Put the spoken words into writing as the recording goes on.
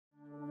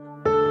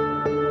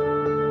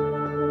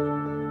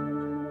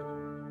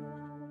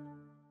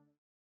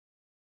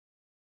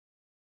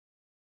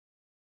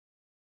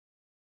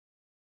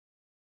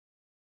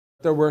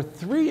There were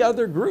 3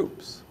 other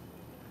groups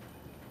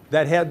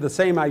that had the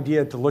same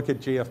idea to look at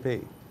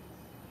GFP.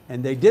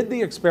 And they did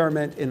the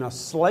experiment in a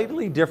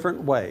slightly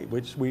different way,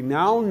 which we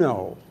now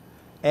know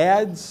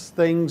adds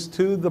things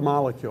to the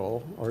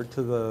molecule or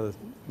to the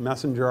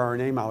messenger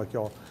RNA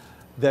molecule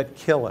that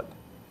kill it,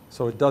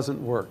 so it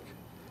doesn't work.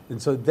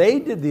 And so they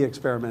did the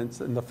experiments,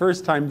 and the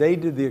first time they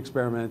did the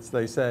experiments,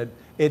 they said,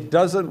 it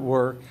doesn't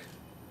work,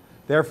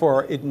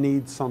 therefore it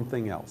needs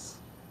something else.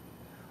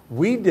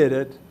 We did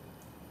it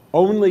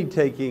only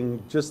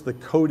taking just the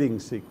coding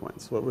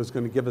sequence, what was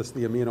going to give us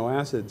the amino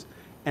acids,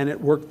 and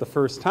it worked the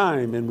first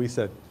time, and we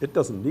said, it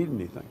doesn't need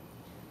anything.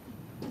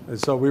 And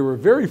so we were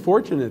very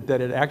fortunate that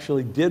it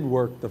actually did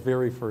work the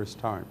very first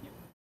time.